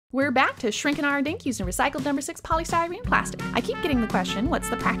We're back to shrinking our dink using recycled number 6 polystyrene plastic. I keep getting the question, what's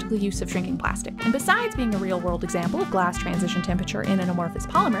the practical use of shrinking plastic? And besides being a real-world example of glass transition temperature in an amorphous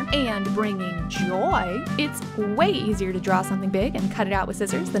polymer and bringing joy, it's way easier to draw something big and cut it out with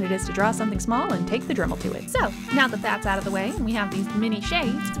scissors than it is to draw something small and take the Dremel to it. So, now that that's out of the way and we have these mini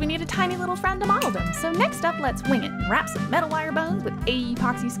shades, we need a tiny little friend to model them. So next up, let's wing it and wrap some metal wire bones with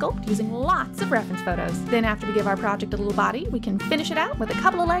Apoxie sculpt using lots of reference photos. Then after we give our project a little body, we can finish it out with a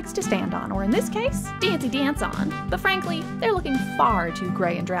couple of legs to stand on, or in this case, dancy dance on. But frankly, they're looking far too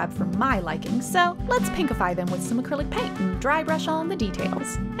gray and drab for my liking, so let's pinkify them with some acrylic paint and dry brush on the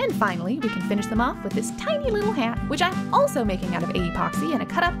details. And finally, we can finish them off with this tiny little hat, which I'm also making out of Apoxie and a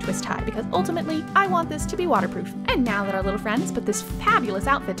cut-up twist tie, because ultimately, I want this to be waterproof. And now that our little friends put this fabulous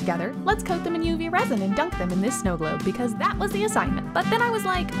outfit together, let's coat them in UV resin and dunk them in this snow globe, because that was the assignment. But then I was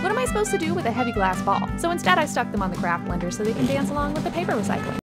like, what am I supposed to do with a heavy glass ball? So instead I stuck them on the craft blender so they can dance along with the paper recycling.